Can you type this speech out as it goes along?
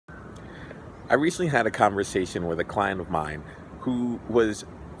I recently had a conversation with a client of mine who was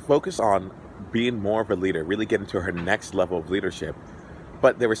focused on being more of a leader, really getting to her next level of leadership,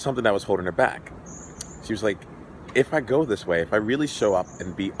 but there was something that was holding her back. She was like, if I go this way, if I really show up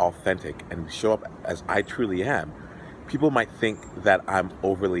and be authentic and show up as I truly am, people might think that I'm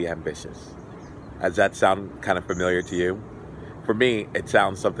overly ambitious. Does that sound kind of familiar to you? For me, it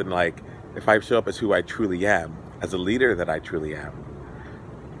sounds something like, if I show up as who I truly am, as a leader that I truly am,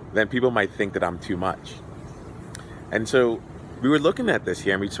 then people might think that I'm too much. And so we were looking at this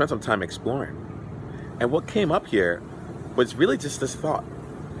here and we spent some time exploring. And what came up here was really just this thought.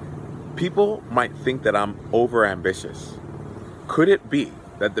 People might think that I'm over ambitious. Could it be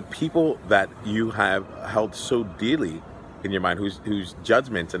that the people that you have held so dearly in your mind, whose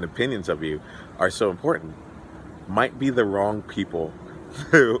judgments and opinions of you are so important, might be the wrong people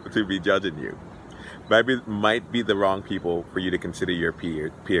to be judging you? Might be the wrong people for you to consider your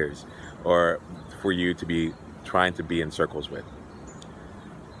peers, or for you to be trying to be in circles with.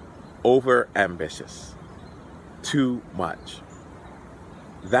 Over ambitious, too much.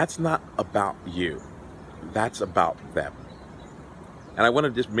 That's not about you. That's about them. And I want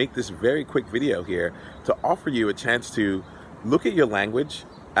to just make this very quick video here to offer you a chance to look at your language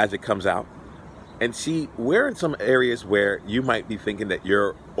as it comes out and see where in some areas where you might be thinking that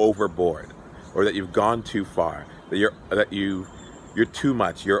you're overboard, or that you've gone too far, that you're too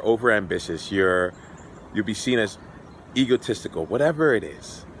much, you're over ambitious, you'll be seen as egotistical, whatever it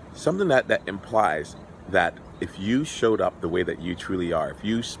is. Something that implies that if you showed up the way that you truly are, if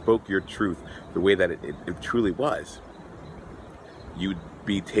you spoke your truth the way that it truly was, you'd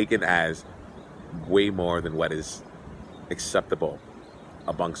be taken as way more than what is acceptable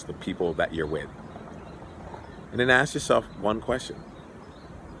amongst the people that you're with. And then ask yourself one question.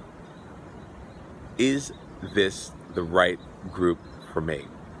 Is this the right group for me?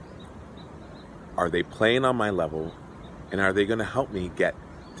 Are they playing on my level, and are they going to help me get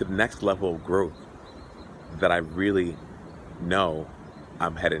to the next level of growth that I really know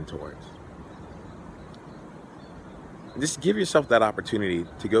I'm heading towards? Just give yourself that opportunity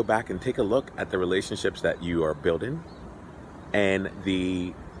to go back and take a look at the relationships that you are building and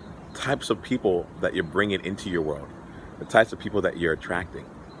the types of people that you're bringing into your world, the types of people that you're attracting,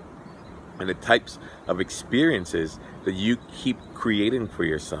 and the types of experiences that you keep creating for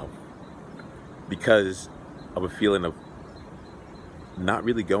yourself because of a feeling of not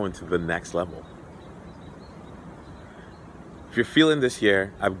really going to the next level. If you're feeling this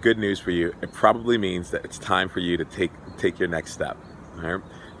here, I have good news for you. It probably means that it's time for you to take your next step. All right?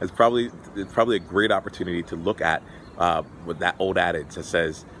 It's probably a great opportunity to look at with that old adage that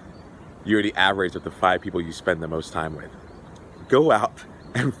says you're the average of the 5 people you spend the most time with. Go out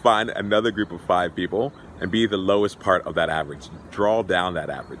and find another group of 5 people and be the lowest part of that average. Draw down that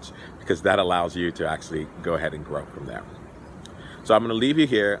average, because that allows you to actually go ahead and grow from there. So I'm going to leave you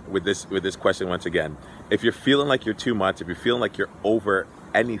here with this question once again. If you're feeling like you're too much, if you're feeling like you're over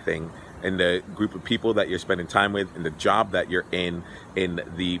anything in the group of people that you're spending time with, in the job that you're in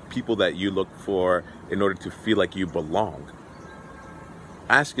the people that you look for in order to feel like you belong,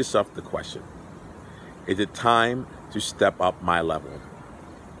 ask yourself the question, is it time to step up my level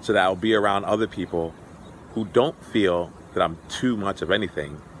so that I'll be around other people who don't feel that I'm too much of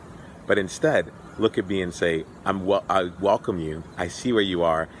anything, but instead look at me and say, I welcome you, I see where you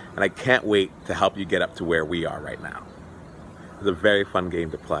are, and I can't wait to help you get up to where we are right now. It's a very fun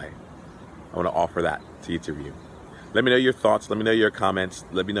game to play. I want to offer that to each of you. Let me know your thoughts, let me know your comments,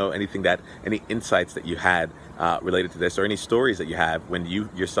 let me know any insights that you had related to this, or any stories that you have when you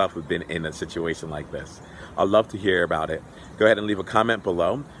yourself have been in a situation like this. I'd love to hear about it. Go ahead and leave a comment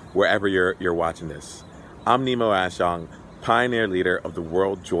below wherever you're watching this. I'm Nemo Ashong, pioneer leader of the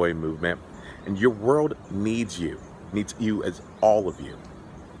World Joy Movement, and your world needs you as all of you.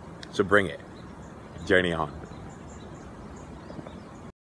 So bring it. Journey on.